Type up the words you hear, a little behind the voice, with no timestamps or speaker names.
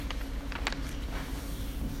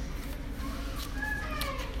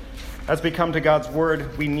As we come to God's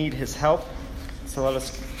word, we need his help. So let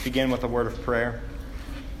us begin with a word of prayer.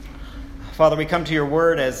 Father, we come to your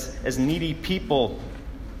word as needy people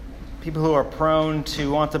who are prone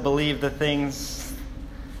to want to believe the things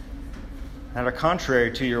that are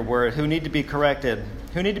contrary to your word, who need to be corrected,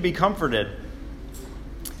 who need to be comforted.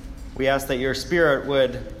 We ask that your Spirit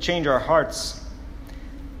would change our hearts,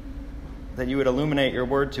 that you would illuminate your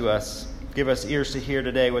word to us. Give us ears to hear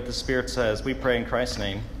today what the Spirit says. We pray in Christ's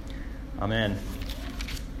name. Amen.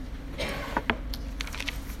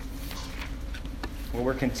 Well,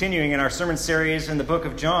 we're continuing in our sermon series in the book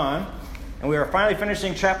of John, and we are finally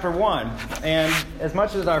finishing chapter 1. And as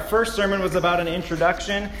much as our first sermon was about an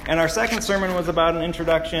introduction, and our second sermon was about an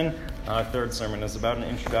introduction, our third sermon is about an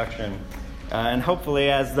introduction. And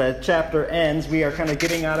hopefully as the chapter ends, we are kind of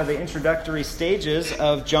getting out of the introductory stages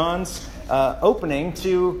of John's opening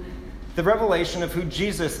to the revelation of who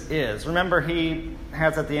Jesus is. Remember, he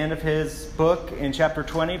has at the end of his book in chapter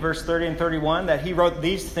 20, verse 30 and 31, that he wrote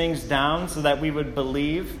these things down so that we would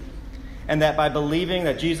believe, and that by believing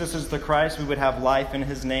that Jesus is the Christ, we would have life in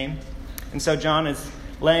his name. And so John is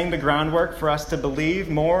laying the groundwork for us to believe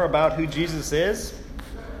more about who Jesus is.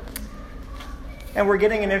 And we're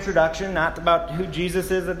getting an introduction, not about who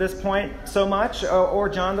Jesus is at this point so much, or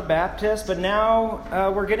John the Baptist, but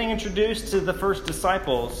now we're getting introduced to the first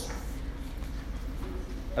disciples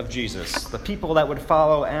of Jesus, the people that would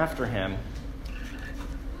follow after him.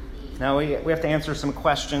 Now we have to answer some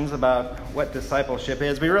questions about what discipleship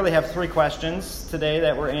is. We really have 3 questions today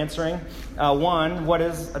that we're answering. 1, what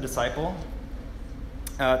is a disciple?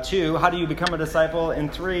 2, how do you become a disciple? And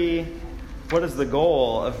 3, what is the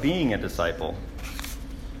goal of being a disciple?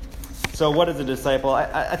 So what is a disciple?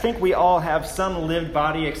 I think we all have some lived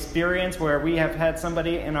body experience where we have had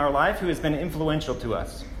somebody in our life who has been influential to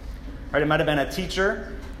us. Right? It might have been a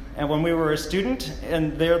teacher, and when we were a student,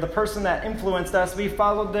 and they're the person that influenced us, we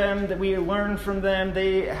followed them, that we learned from them,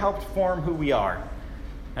 they helped form who we are.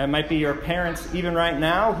 And it might be your parents, even right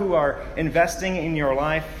now, who are investing in your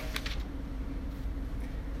life.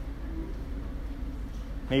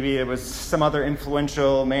 Maybe it was some other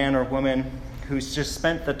influential man or woman who's just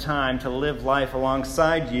spent the time to live life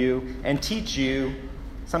alongside you and teach you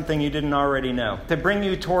something you didn't already know, to bring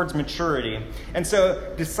you towards maturity. And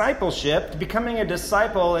so discipleship, becoming a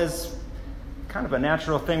disciple, is kind of a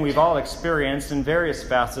natural thing we've all experienced in various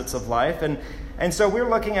facets of life. And so we're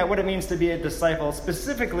looking at what it means to be a disciple,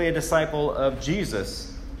 specifically a disciple of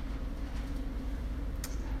Jesus.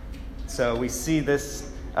 So we see this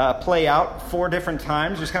play out 4 different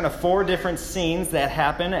times. There's kind of 4 different scenes that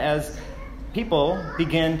happen as people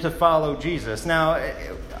begin to follow Jesus. Now,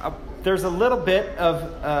 there's a little bit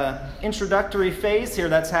of introductory phase here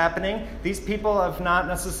that's happening. These people have not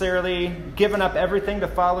necessarily given up everything to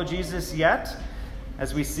follow Jesus yet.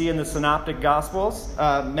 As we see in the Synoptic Gospels,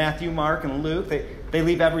 Matthew, Mark, and Luke, they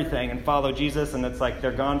leave everything and follow Jesus, and it's like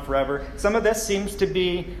they're gone forever. Some of this seems to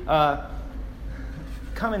be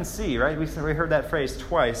come and see, right? We heard that phrase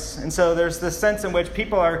twice. And so there's this sense in which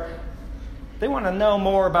people they want to know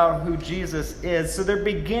more about who Jesus is. So they're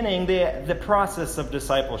beginning the process of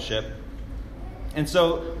discipleship. And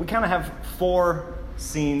so we kind of have 4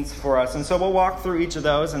 scenes for us. And so we'll walk through each of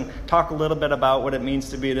those and talk a little bit about what it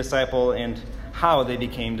means to be a disciple and how they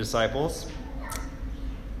became disciples.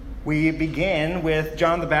 We begin with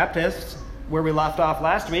John the Baptist, where we left off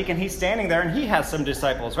last week, and he's standing there and he has some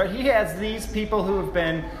disciples, right? He has these people who have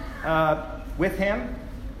been with him,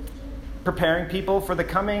 preparing people for the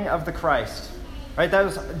coming of the Christ. Right? That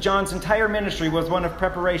was John's entire ministry, was one of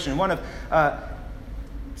preparation, one of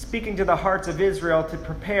speaking to the hearts of Israel to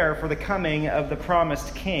prepare for the coming of the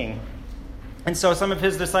promised king. And so some of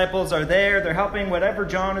his disciples are there, they're helping whatever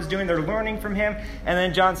John is doing, they're learning from him, and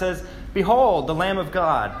then John says, "Behold, the Lamb of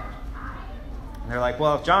God." And they're like,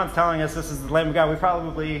 well, if John's telling us this is the Lamb of God, we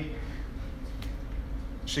probably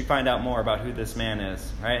should find out more about who this man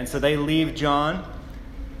is. Right? And so they leave John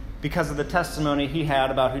because of the testimony he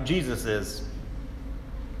had about who Jesus is.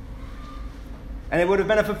 And it would have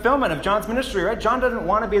been a fulfillment of John's ministry, right? John doesn't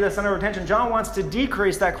want to be the center of attention. John wants to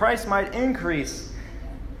decrease that Christ might increase.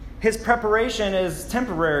 His preparation is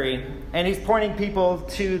temporary, and he's pointing people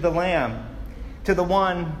to the Lamb, to the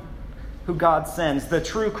one who God sends, the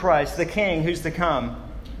true Christ, the King who's to come.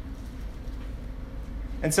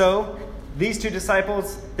 And so these 2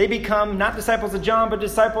 disciples, they become not disciples of John, but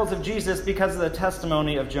disciples of Jesus because of the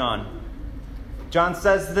testimony of John. John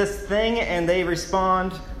says this thing, and they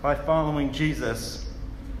respond by following Jesus.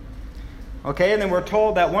 Okay, and then we're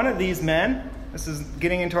told that one of these men, this is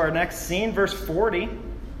getting into our next scene, verse 40.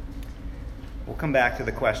 We'll come back to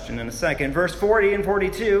the question in a second. Verse 40 and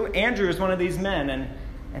 42, Andrew is one of these men, and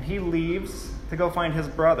and he leaves to go find his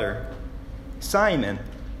brother, Simon.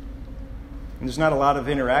 And there's not a lot of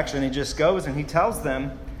interaction. He just goes and he tells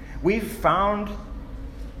them, we've found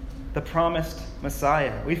the promised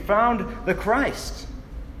Messiah. We found the Christ,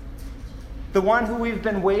 the one who we've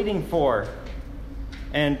been waiting for.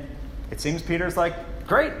 And it seems Peter's like,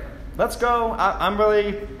 great, let's go. I'm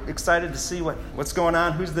really excited to see what's going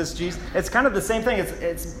on. Who's this Jesus? It's kind of the same thing.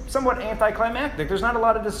 It's somewhat anticlimactic. There's not a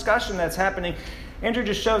lot of discussion that's happening. Andrew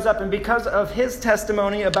just shows up, and because of his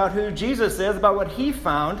testimony about who Jesus is, about what he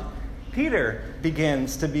found, Peter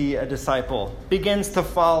begins to be a disciple, begins to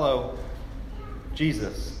follow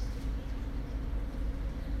Jesus.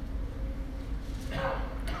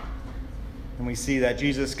 And we see that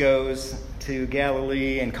Jesus goes to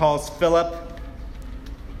Galilee and calls Philip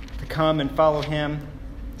to come and follow him,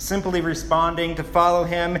 simply responding to follow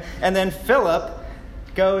him. And then Philip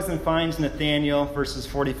goes and finds Nathanael, verses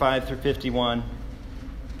 45 through 51.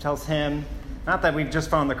 Tells him, not that we've just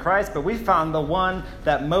found the Christ, but we found the one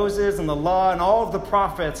that Moses and the law and all of the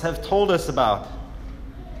prophets have told us about.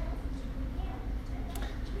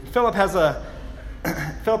 Philip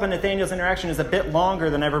and Nathanael's interaction is a bit longer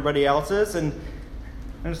than everybody else's, and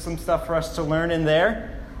there's some stuff for us to learn in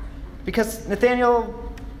there. Because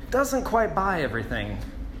Nathanael doesn't quite buy everything,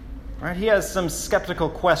 right? He has some skeptical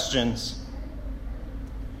questions.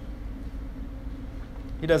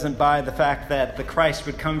 He doesn't buy the fact that the Christ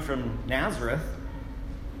would come from Nazareth.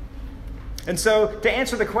 And so to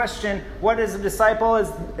answer the question, what is a disciple?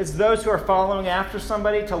 Is those who are following after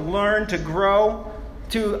somebody, to learn, to grow,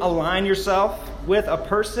 to align yourself with a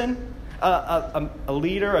person, a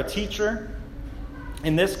leader, a teacher.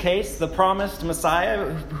 In this case, the promised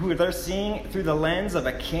Messiah, who they're seeing through the lens of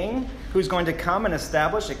a king who's going to come and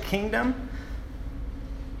establish a kingdom.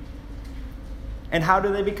 And how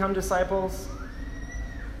do they become disciples?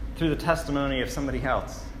 Through the testimony of somebody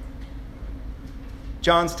else.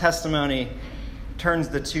 John's testimony turns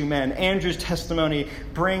the two men. Andrew's testimony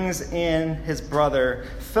brings in his brother.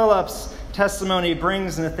 Philip's testimony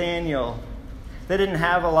brings Nathanael. They didn't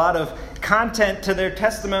have a lot of content to their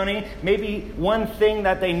testimony. Maybe one thing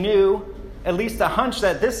that they knew, at least a hunch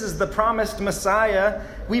that this is the promised Messiah.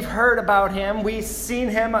 We've heard about him. We've seen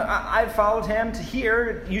him. I've followed him to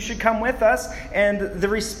here. You should come with us. And the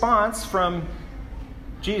response from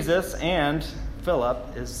Jesus and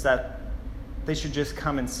Philip is that they should just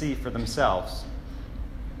come and see for themselves.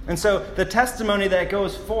 And so the testimony that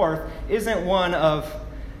goes forth isn't one of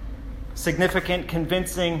significant,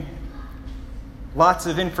 convincing, lots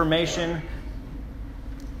of information,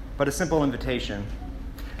 but a simple invitation.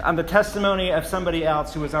 The testimony of somebody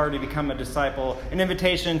else who has already become a disciple, an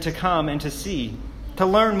invitation to come and to see, to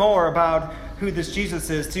learn more about who this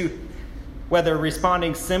Jesus is, to whether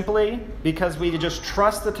responding simply because we just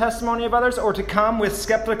trust the testimony of others, or to come with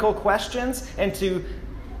skeptical questions and to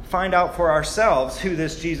find out for ourselves who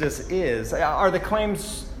this Jesus is. Are the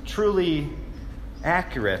claims truly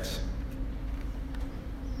accurate?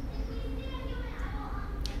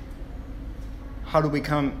 How do we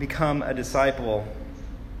become a disciple?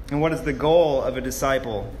 And what is the goal of a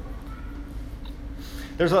disciple?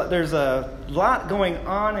 There's a lot going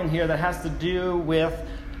on in here that has to do with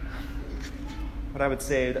what I would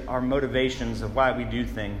say are motivations of why we do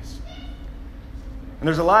things. And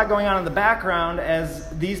there's a lot going on in the background as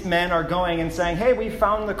these men are going and saying, hey, we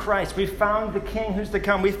found the Christ. We found the King who's to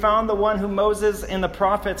come. We found the one who Moses and the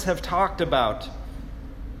prophets have talked about.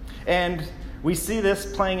 And we see this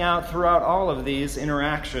playing out throughout all of these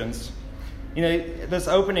interactions. You know, this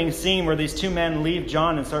opening scene where these two men leave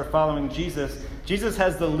John and start following Jesus, Jesus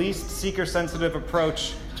has the least seeker-sensitive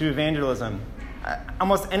approach to evangelism.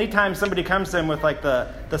 Almost any time somebody comes to him with like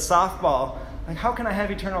the softball, like, how can I have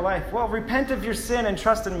eternal life? Well, repent of your sin and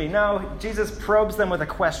trust in me. No, Jesus probes them with a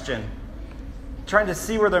question, trying to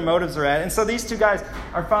see where their motives are at. And so these two guys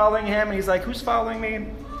are following him, and he's like, who's following me?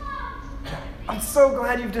 I'm so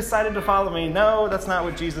glad you've decided to follow me. No, that's not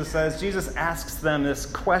what Jesus says. Jesus asks them this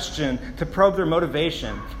question to probe their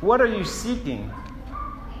motivation. What are you seeking?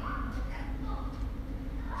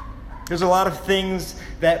 There's a lot of things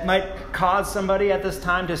that might cause somebody at this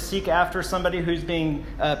time to seek after somebody who's being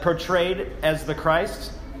portrayed as the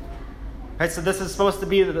Christ. Right, so this is supposed to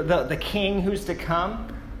be the king who's to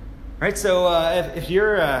come. Right, so if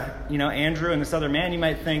you're Andrew and this other man, you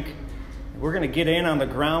might think, we're going to get in on the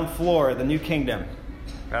ground floor of the new kingdom.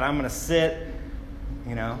 Right, I'm going to sit,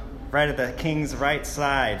 right at the king's right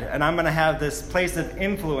side, and I'm going to have this place of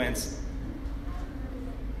influence.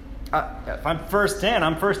 If I'm first in,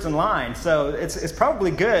 I'm first in line. So it's probably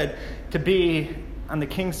good to be on the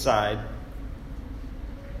king's side.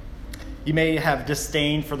 You may have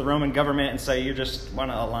disdain for the Roman government, and so you just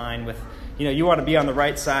want to align with, you want to be on the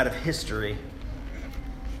right side of history.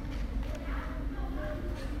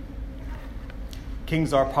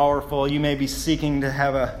 Kings are powerful. You may be seeking to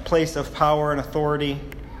have a place of power and authority.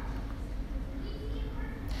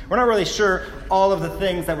 We're not really sure all of the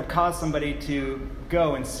things that would cause somebody to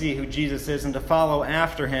go and see who Jesus is and to follow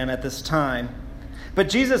after him at this time. But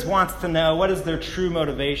Jesus wants to know what is their true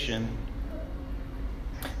motivation.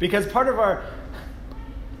 Because part of our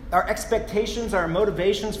expectations, our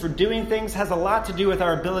motivations for doing things has a lot to do with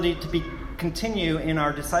our ability to continue in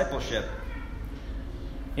our discipleship.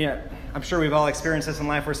 I'm sure we've all experienced this in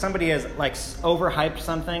life where somebody has overhyped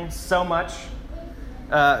something so much.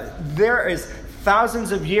 There is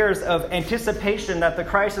thousands of years of anticipation that the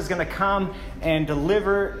Christ is going to come and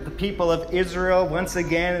deliver the people of Israel once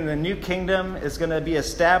again, and the new kingdom is going to be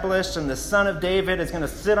established, and the Son of David is going to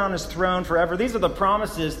sit on his throne forever. These are the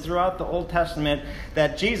promises throughout the Old Testament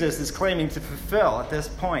that Jesus is claiming to fulfill at this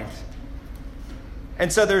point.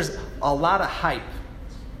 And so there's a lot of hype.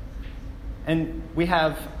 And we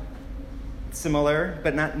have similar,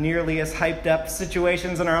 but not nearly as hyped up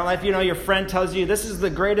situations in our own life. Your friend tells you, this is the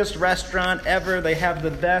greatest restaurant ever. They have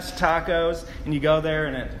the best tacos. And you go there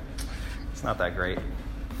and it's not that great.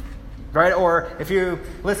 Right? Or if you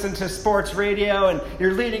listen to sports radio and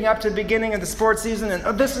you're leading up to the beginning of the sports season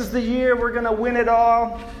and this is the year we're going to win it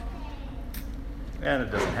all. And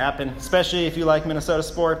it doesn't happen, especially if you like Minnesota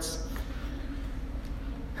sports.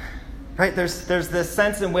 Right? There's this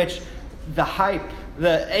sense in which the hype,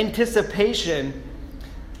 the anticipation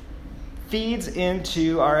feeds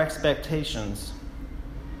into our expectations.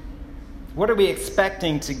 What are we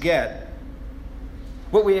expecting to get?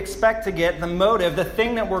 What we expect to get, the motive, the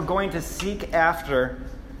thing that we're going to seek after,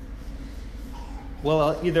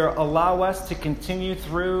 will either allow us to continue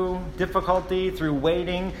through difficulty, through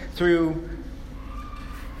waiting, through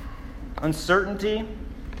uncertainty,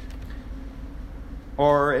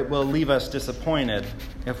 or it will leave us disappointed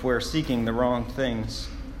if we're seeking the wrong things.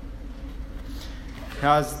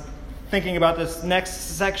 Now, I was thinking about this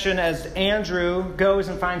next section as Andrew goes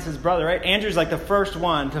and finds his brother, right? Andrew's like the first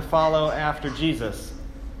one to follow after Jesus.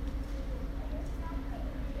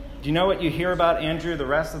 Do you know what you hear about Andrew the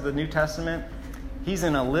rest of the New Testament? He's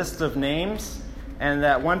in a list of names, and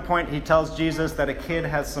at one point he tells Jesus that a kid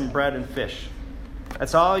has some bread and fish.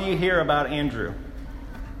 That's all you hear about Andrew.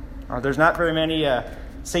 There's not very many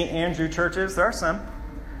St. Andrew churches. There are some.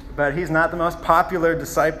 But he's not the most popular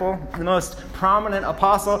disciple, the most prominent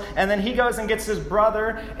apostle. And then he goes and gets his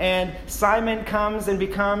brother, and Simon comes and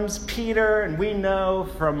becomes Peter. And we know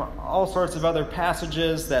from all sorts of other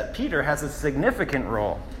passages that Peter has a significant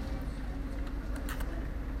role.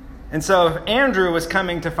 And so if Andrew was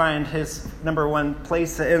coming to find his number one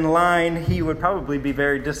place in line, he would probably be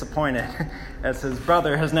very disappointed as his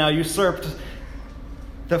brother has now usurped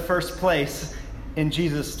the first place in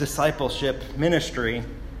Jesus' discipleship ministry.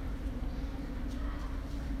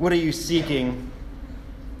 What are you seeking?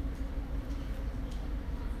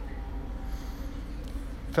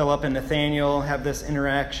 Philip and Nathanael have this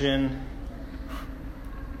interaction,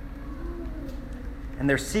 and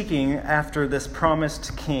they're seeking after this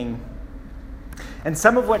promised king. And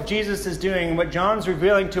some of what Jesus is doing, what John's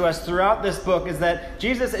revealing to us throughout this book, is that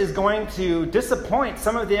Jesus is going to disappoint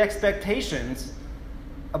some of the expectations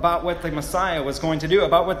about what the Messiah was going to do,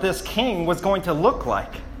 about what this king was going to look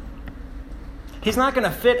like. He's not going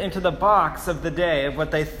to fit into the box of the day of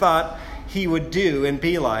what they thought he would do and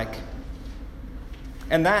be like.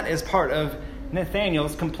 And that is part of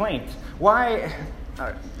Nathanael's complaint. Why?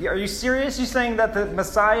 Are you serious? You saying that the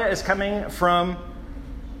Messiah is coming from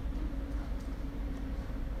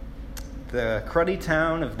the cruddy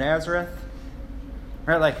town of Nazareth?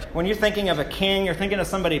 Right, like when you're thinking of a king, you're thinking of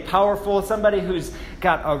somebody powerful, somebody who's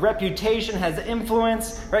got a reputation, has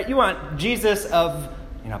influence, right? You want Jesus of,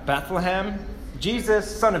 Bethlehem, Jesus,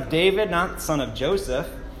 son of David, not son of Joseph.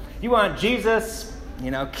 You want Jesus,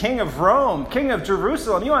 king of Rome, king of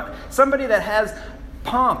Jerusalem. You want somebody that has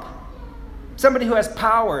pomp, somebody who has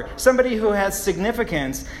power, somebody who has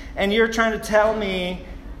significance. And you're trying to tell me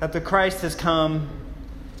that the Christ has come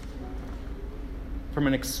from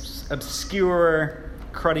an obscure,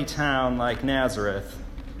 cruddy town like Nazareth.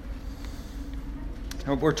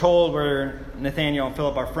 We're told where Nathanael and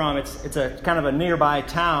Philip are from. It's a kind of a nearby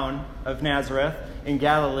town of Nazareth in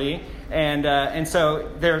Galilee, and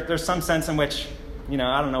so there's some sense in which,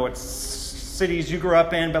 I don't know what cities you grew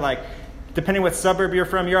up in, but depending what suburb you're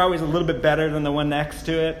from, you're always a little bit better than the one next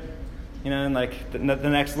to it, and the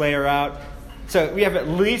next layer out. So we have at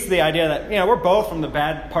least the idea that we're both from the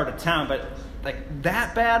bad part of town, but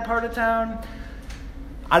that bad part of town,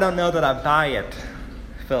 I don't know that I buy it,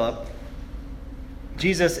 Philip.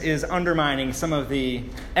 Jesus is undermining some of the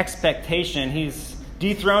expectation. He's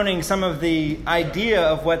dethroning some of the idea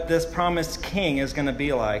of what this promised king is going to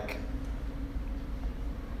be like.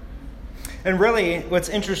 And really, what's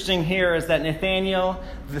interesting here is that Nathanael,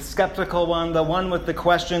 the skeptical one, the one with the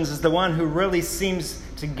questions, is the one who really seems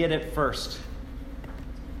to get it first.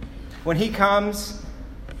 When he comes,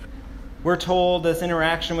 we're told this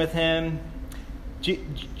interaction with him,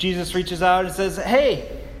 Jesus reaches out and says, "Hey,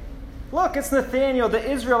 look, it's Nathanael,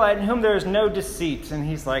 the Israelite in whom there is no deceit." And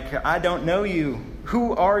he's like, "I don't know you.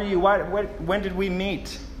 Who are you? When did we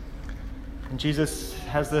meet?" And Jesus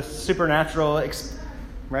has this supernatural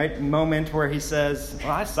moment where he says,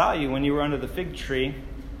 "Well, I saw you when you were under the fig tree."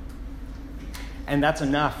 And that's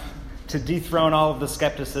enough to dethrone all of the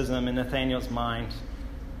skepticism in Nathanael's mind.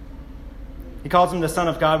 He calls him the Son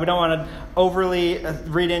of God. We don't want to overly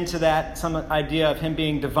read into that, some idea of him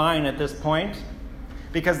being divine at this point,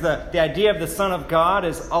 because the idea of the Son of God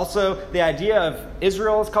is also the idea of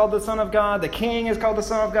Israel is called the Son of God, the King is called the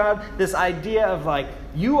Son of God. This idea of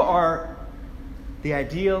you are the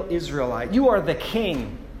ideal Israelite. You are the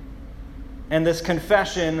King. And this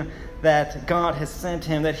confession that God has sent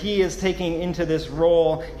him, that he is taking into this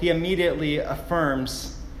role, he immediately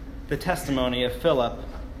affirms the testimony of Philip.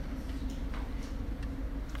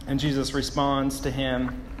 And Jesus responds to him,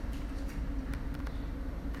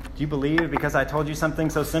 "Do you believe because I told you something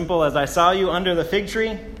so simple as I saw you under the fig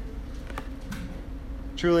tree?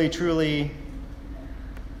 Truly, truly,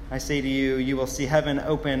 I say to you, you will see heaven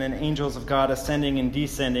open and angels of God ascending and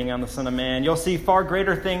descending on the Son of Man. You'll see far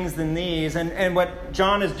greater things than these." And what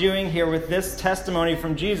John is doing here with this testimony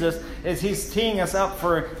from Jesus is he's teeing us up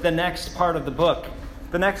for the next part of the book.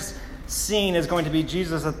 The next scene is going to be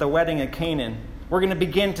Jesus at the wedding at Canaan. We're going to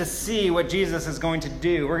begin to see what Jesus is going to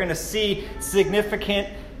do. We're going to see significant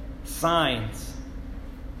signs.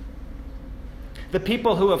 The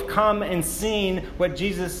people who have come and seen what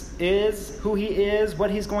Jesus is, who he is,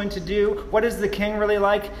 what he's going to do, what is the king really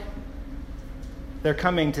like, they're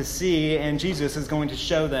coming to see, and Jesus is going to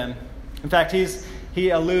show them. In fact, he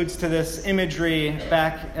alludes to this imagery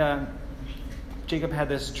back. Jacob had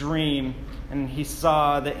this dream, and he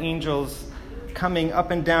saw the angels coming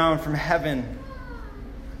up and down from heaven.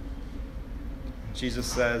 Jesus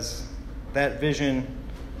says, that vision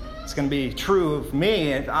is going to be true of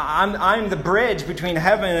me. I'm the bridge between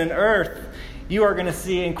heaven and earth. You are going to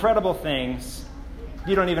see incredible things.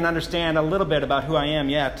 You don't even understand a little bit about who I am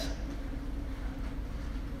yet.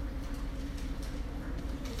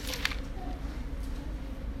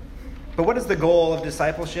 But what is the goal of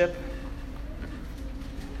discipleship?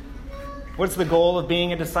 What's the goal of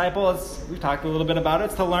being a disciple? We've talked a little bit about it.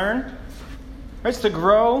 It's to learn. It's to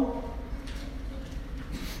grow.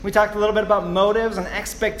 We talked a little bit about motives and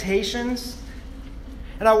expectations.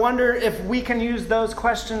 And I wonder if we can use those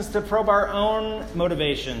questions to probe our own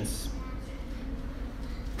motivations.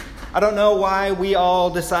 I don't know why we all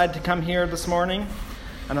decide to come here this morning.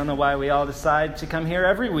 I don't know why we all decide to come here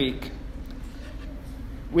every week.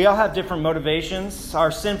 We all have different motivations. Our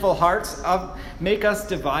sinful hearts make us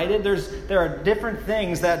divided. There are different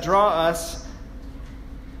things that draw us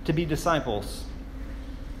to be disciples.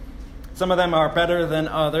 Some of them are better than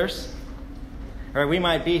others. Or we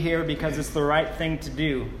might be here because it's the right thing to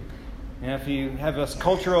do. If you have this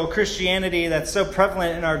cultural Christianity that's so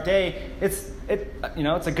prevalent in our day, it's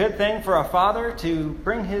a good thing for a father to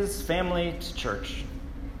bring his family to church.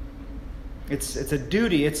 It's a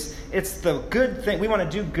duty. It's the good thing. We want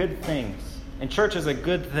to do good things. And church is a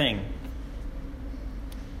good thing.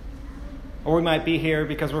 Or we might be here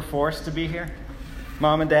because we're forced to be here.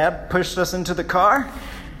 Mom and Dad pushed us into the car.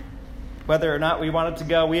 Whether or not we wanted to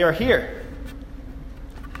go, we are here.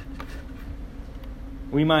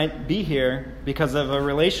 We might be here because of a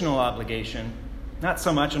relational obligation. Not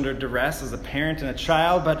so much under duress as a parent and a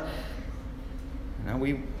child, but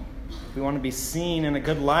we want to be seen in a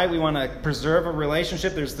good light. We want to preserve a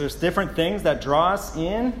relationship. There's different things that draw us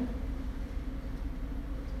in.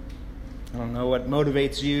 I don't know what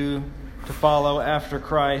motivates you to follow after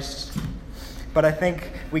Christ, but I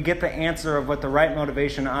think we get the answer of what the right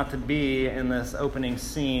motivation ought to be in this opening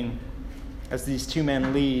scene as these two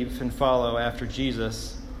men leave and follow after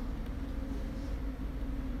Jesus.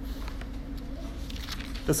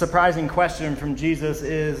 The surprising question from Jesus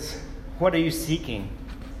is, what are you seeking?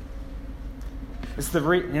 It's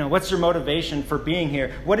what's your motivation for being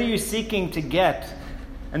here? What are you seeking to get?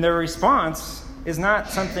 And their response is not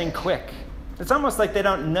something quick. It's almost like they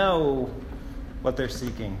don't know what they're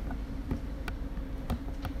seeking.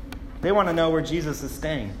 They want to know where Jesus is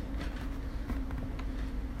staying.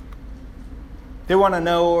 They want to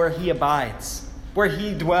know where he abides, where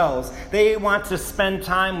he dwells. They want to spend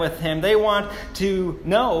time with him. They want to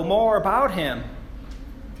know more about him.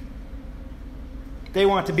 They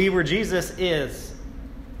want to be where Jesus is.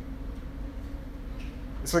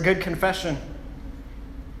 It's a good confession.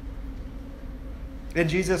 And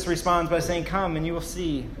Jesus responds by saying, "Come and you will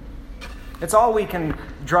see." It's all we can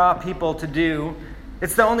draw people to do.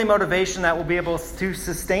 It's the only motivation that will be able to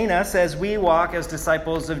sustain us as we walk as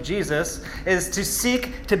disciples of Jesus, is to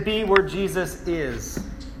seek to be where Jesus is,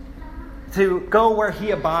 to go where he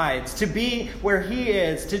abides, to be where he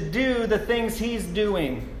is, to do the things he's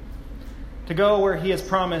doing, to go where he has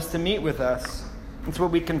promised to meet with us. It's what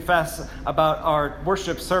we confess about our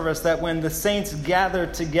worship service, that when the saints gather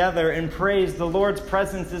together in praise, the Lord's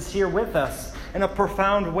presence is here with us in a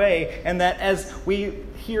profound way, and that as we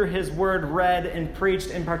hear his word read and preached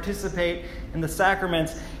and participate in the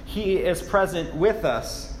sacraments, he is present with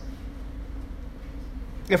us.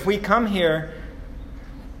 If we come here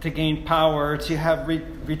to gain power, to have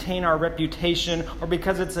retain our reputation, or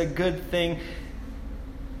because it's a good thing,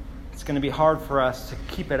 it's going to be hard for us to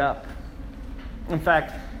keep it up. In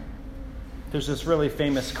fact, there's this really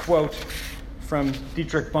famous quote from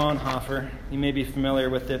Dietrich Bonhoeffer. You may be familiar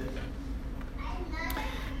with it.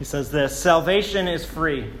 He says this: "Salvation is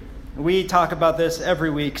free." We talk about this every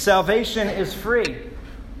week. Salvation is free,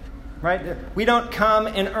 right? We don't come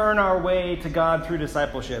and earn our way to God through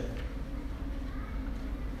discipleship.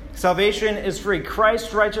 Salvation is free.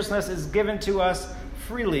 Christ's righteousness is given to us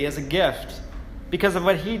freely as a gift because of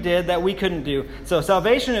what he did that we couldn't do. So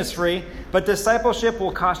salvation is free, but discipleship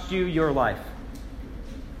will cost you your life.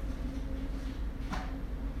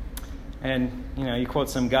 And, you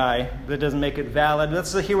quote some guy that doesn't make it valid.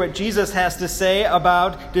 Let's hear what Jesus has to say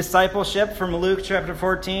about discipleship from Luke chapter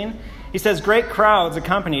 14. He says, "Great crowds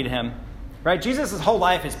accompanied him." Right? Jesus' whole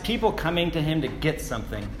life is people coming to him to get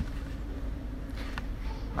something.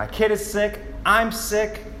 My kid is sick. I'm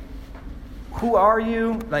sick. Who are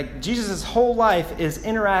you? Like, Jesus' whole life is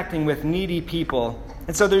interacting with needy people.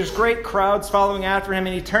 And so there's great crowds following after him,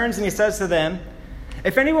 and he turns and he says to them,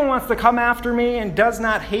 "If anyone wants to come after me and does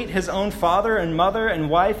not hate his own father and mother and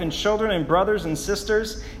wife and children and brothers and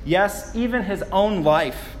sisters, yes, even his own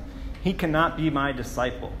life, he cannot be my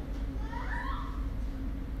disciple.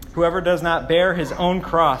 Whoever does not bear his own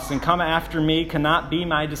cross and come after me cannot be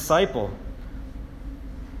my disciple.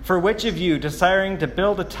 For which of you, desiring to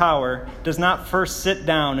build a tower, does not first sit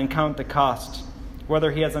down and count the cost, whether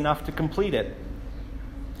he has enough to complete it?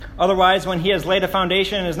 Otherwise, when he has laid a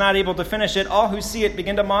foundation and is not able to finish it, all who see it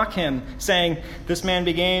begin to mock him, saying, 'This man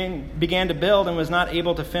began to build and was not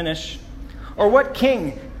able to finish.' Or what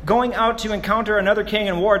king, going out to encounter another king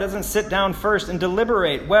in war, doesn't sit down first and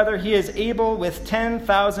deliberate whether he is able with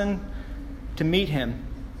 10,000 to meet him,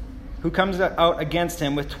 who comes out against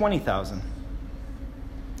him with 20,000?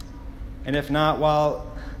 And if not, while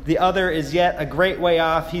the other is yet a great way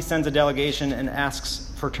off, he sends a delegation and asks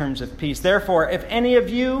for terms of peace. Therefore, if any of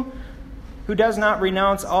you who does not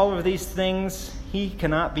renounce all of these things, he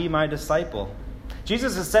cannot be my disciple."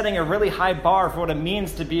 Jesus is setting a really high bar for what it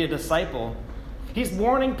means to be a disciple. He's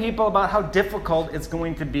warning people about how difficult it's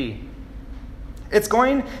going to be. It's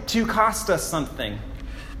going to cost us something.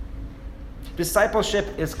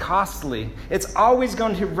 Discipleship is costly. It's always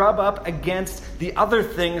going to rub up against the other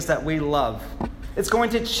things that we love. It's going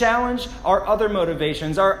to challenge our other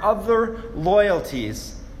motivations, our other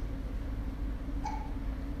loyalties.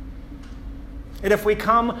 And if we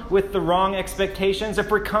come with the wrong expectations,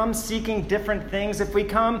 if we come seeking different things, if we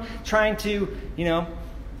come trying to,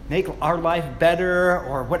 make our life better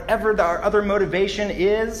or whatever our other motivation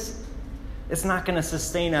is, it's not going to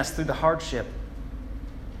sustain us through the hardship.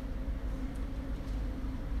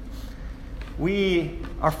 We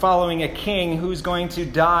are following a king who's going to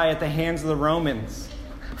die at the hands of the Romans.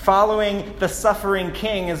 Following the suffering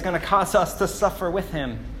king is going to cause us to suffer with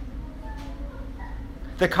him.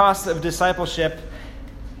 The cost of discipleship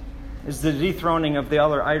is the dethroning of the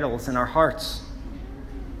other idols in our hearts.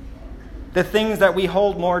 The things that we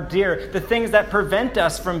hold more dear, the things that prevent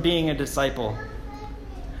us from being a disciple,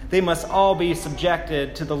 they must all be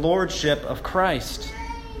subjected to the lordship of Christ.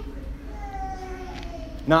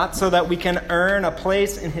 Not so that we can earn a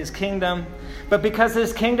place in his kingdom, but because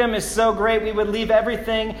his kingdom is so great, we would leave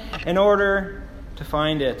everything in order to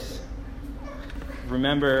find it.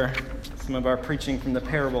 Remember some of our preaching from the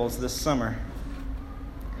parables this summer.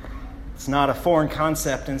 It's not a foreign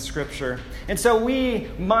concept in Scripture. And so we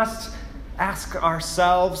must, ask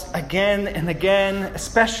ourselves again and again,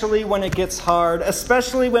 especially when it gets hard,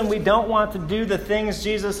 especially when we don't want to do the things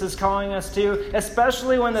Jesus is calling us to,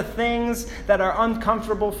 especially when the things that are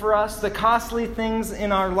uncomfortable for us, the costly things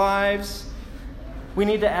in our lives, we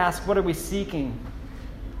need to ask, what are we seeking?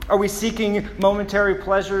 Are we seeking momentary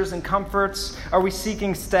pleasures and comforts? Are we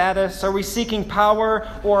seeking status? Are we seeking power?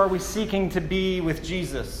 Or are we seeking to be with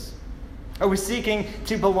Jesus? Are we seeking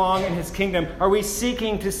to belong in his kingdom? Are we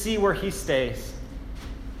seeking to see where he stays?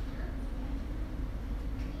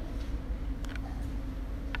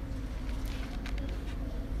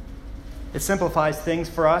 It simplifies things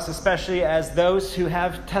for us, especially as those who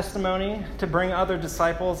have testimony to bring other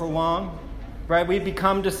disciples along. Right? We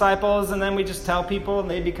become disciples and then we just tell people and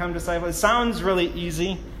they become disciples. It sounds really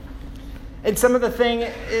easy. And some of the thing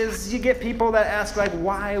is you get people that ask, like,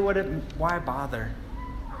 why bother?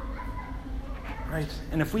 Right?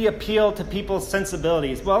 And if we appeal to people's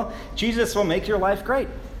sensibilities, well, Jesus will make your life great.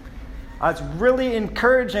 It's really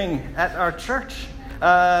encouraging at our church.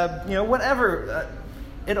 Whatever.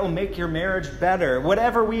 It'll make your marriage better.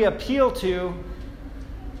 Whatever we appeal to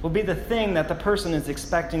will be the thing that the person is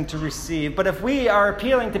expecting to receive. But if we are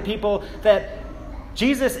appealing to people that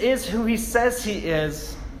Jesus is who he says he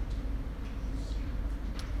is,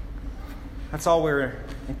 that's all we're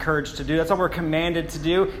encouraged to do. That's all we're commanded to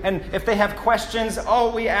do. And if they have questions,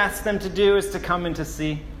 all we ask them to do is to come and to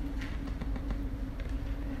see.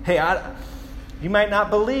 Hey, you might not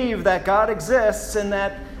believe that God exists and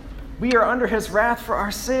that we are under his wrath for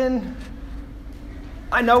our sin.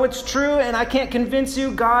 I know it's true and I can't convince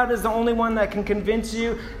you. God is the only one that can convince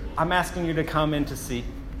you. I'm asking you to come in to see.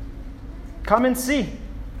 Come and see.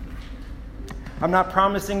 I'm not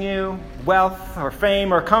promising you wealth or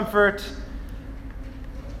fame or comfort.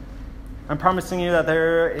 I'm promising you that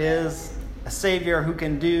there is a Savior who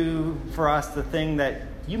can do for us the thing that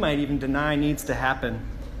you might even deny needs to happen.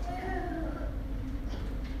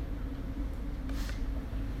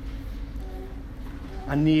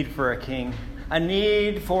 A need for a king. A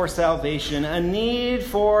need for salvation. A need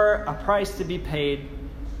for a price to be paid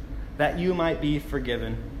that you might be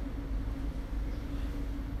forgiven.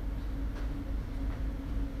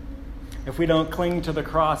 If we don't cling to the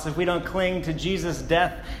cross, if we don't cling to Jesus'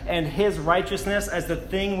 death and his righteousness as the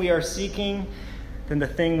thing we are seeking, then the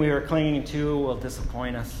thing we are clinging to will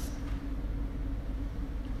disappoint us.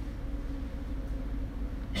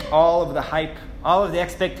 All of the hype, all of the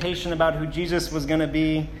expectation about who Jesus was going to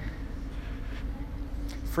be,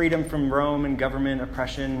 freedom from Rome and government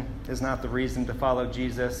oppression is not the reason to follow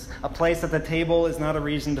Jesus. A place at the table is not a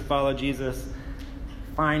reason to follow Jesus.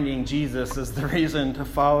 Finding Jesus is the reason to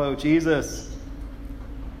follow Jesus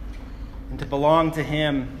and to belong to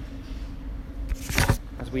him.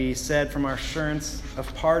 As we said from our assurance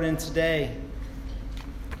of pardon today,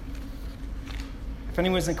 if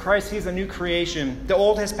anyone is in Christ, he is a new creation. The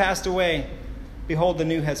old has passed away. Behold, the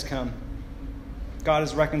new has come. God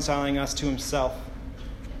is reconciling us to himself.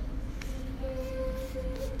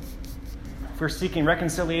 If we're seeking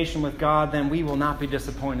reconciliation with God, then we will not be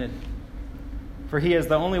disappointed. For he is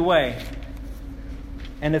the only way.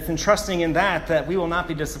 And it's in trusting in that we will not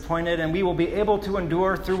be disappointed and we will be able to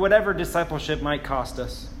endure through whatever discipleship might cost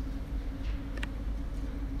us.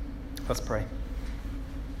 Let's pray.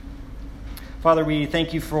 Father, we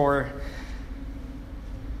thank you for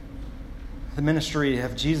the ministry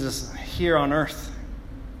of Jesus here on earth.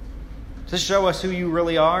 To show us who you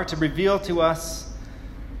really are, to reveal to us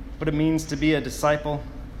what it means to be a disciple.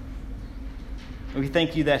 We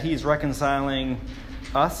thank you that he's reconciling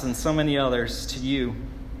us and so many others to you.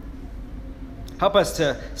 Help us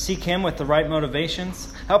to seek him with the right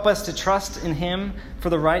motivations. Help us to trust in him for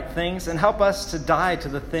the right things. And help us to die to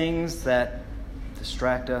the things that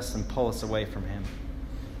distract us and pull us away from him.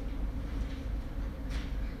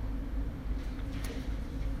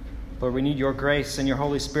 Lord, we need your grace and your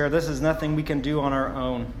Holy Spirit. This is nothing we can do on our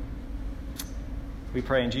own. We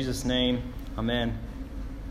pray in Jesus' name. Amen.